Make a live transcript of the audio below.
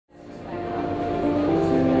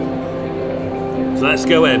So let's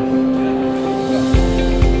go in. And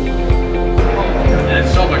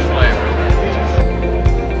it's so much flavour.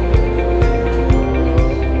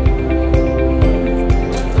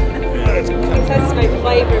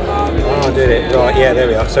 Oh, did it? Right, yeah, there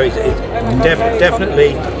we are. So it's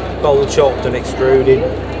definitely bowl chopped and extruded.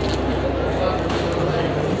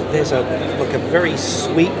 There's a very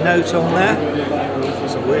sweet note on there.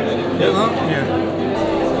 It's a weird. Yeah.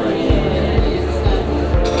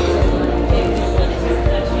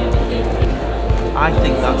 I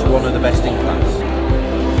think that's one of the best in class.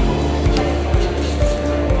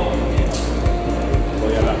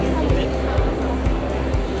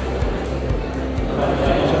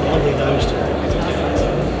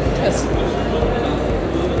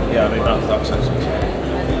 Yeah, I mean that's sensible.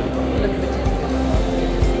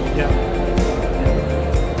 Yeah.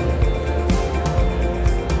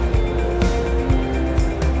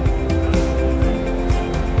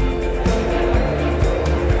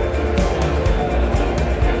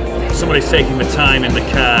 Somebody's taking the time in the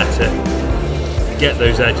car to get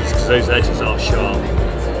those edges, because those edges are sharp.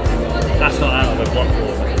 That's not out of a block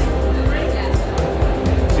order.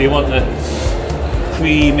 So you want the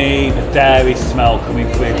creamy, the dairy smell coming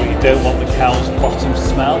through, but you don't want the cow's bottom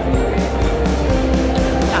smell.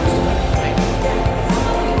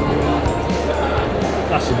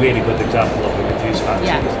 That's a really good example of a reduced fat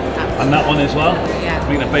cheese. And that one as well? Yeah. I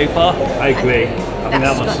think they both are. I agree. I think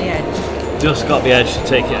that one's just got the edge to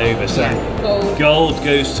take it over. So gold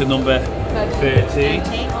goes to number 13.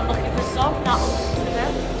 I'm looking for some, not looking for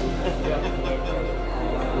them.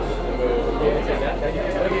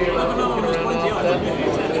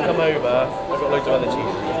 Come over. I've got loads of other cheeses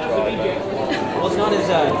to try. Well, it's not as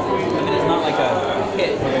I mean, it's not like a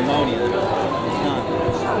hit or ammonia. It's not.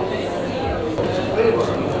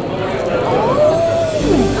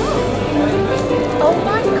 Oh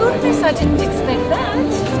my goodness, I didn't expect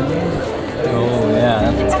that. Oh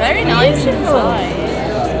yeah. It's very nice inside.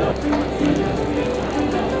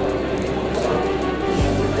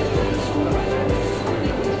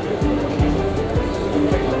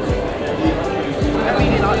 I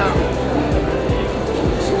really like that.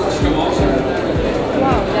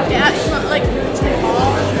 Wow, yeah, it's not like too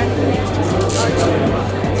hard or anything, it's just like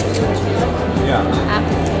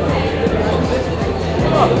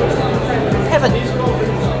Heaven.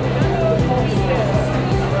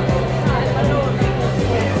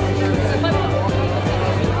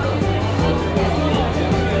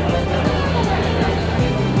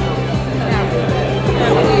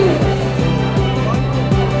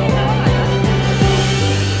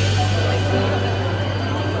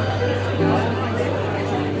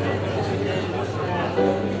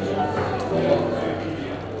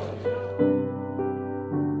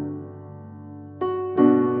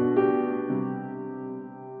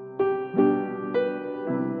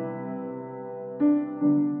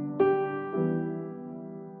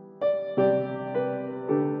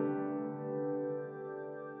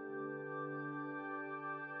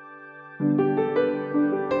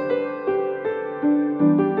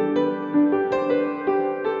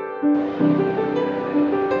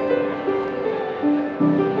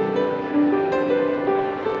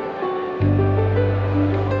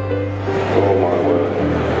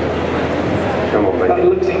 That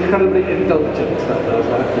looks incredibly indulgent, that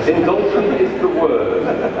does. Indulgent is the word.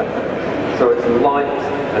 So it's light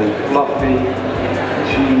and fluffy,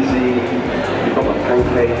 cheesy, you've got the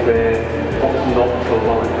pancake there, what's not to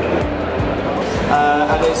like?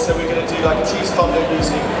 And so we're going to do like a cheese fondue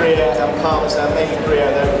using Gruyere and Parmesan, mainly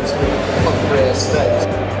Gruyere though because we put Gruyere steaks.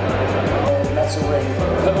 Metal ring,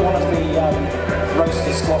 put one of the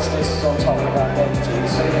roasted squash discs on top of that goat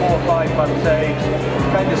cheese. 4 or 5 months age,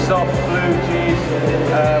 kind of soft blue cheese.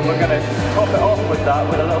 We're going to top it off with that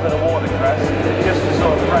with a little bit of watercress.